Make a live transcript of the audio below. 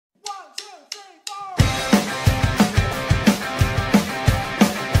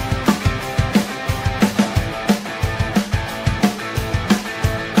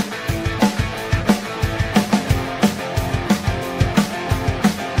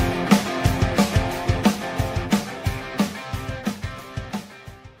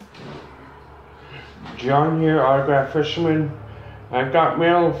John here, Autograph Fisherman. I got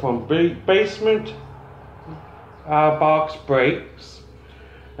mail from Basement Box Breaks.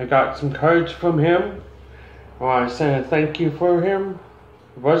 I got some cards from him. I want to send a thank you for him.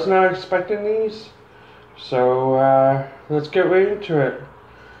 I was not expecting these. So let's get right into it.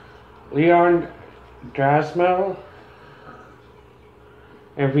 Leon Draisaitl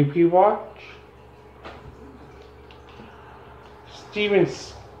MVP watch. Steven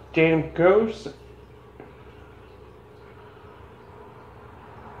Stamkos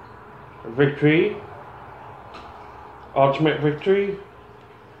Victory, Ultimate Victory,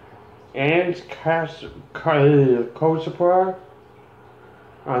 and Kotsapar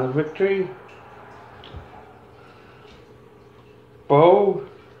on the Victory. Bo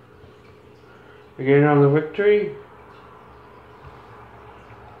again on the Victory.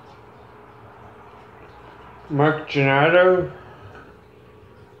 Mark Giannotto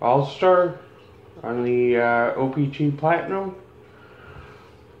All-Star on the OPC Platinum.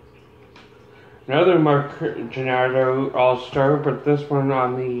 Another Mark Giannotto All-Star, but this one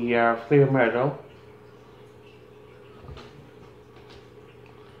on the Fleer Metal.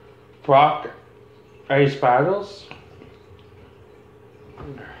 Brock Ice Battles.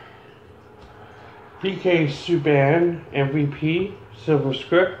 PK Subban MVP Silver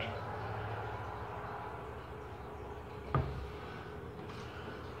Script.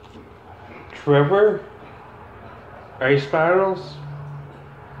 Trevor Ice Battles.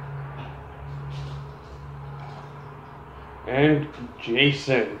 And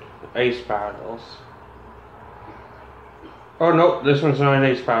Jason Ice Battles. Oh no, this one's not an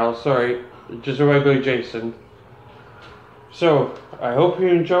Ace Battle, sorry. Just a regular Jason. So, I hope you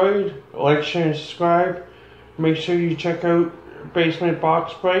enjoyed. Like, share, and subscribe. Make sure you check out Basement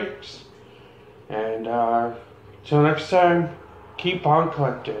Box Breaks. And till next time, keep on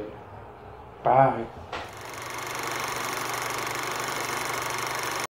collecting. Bye.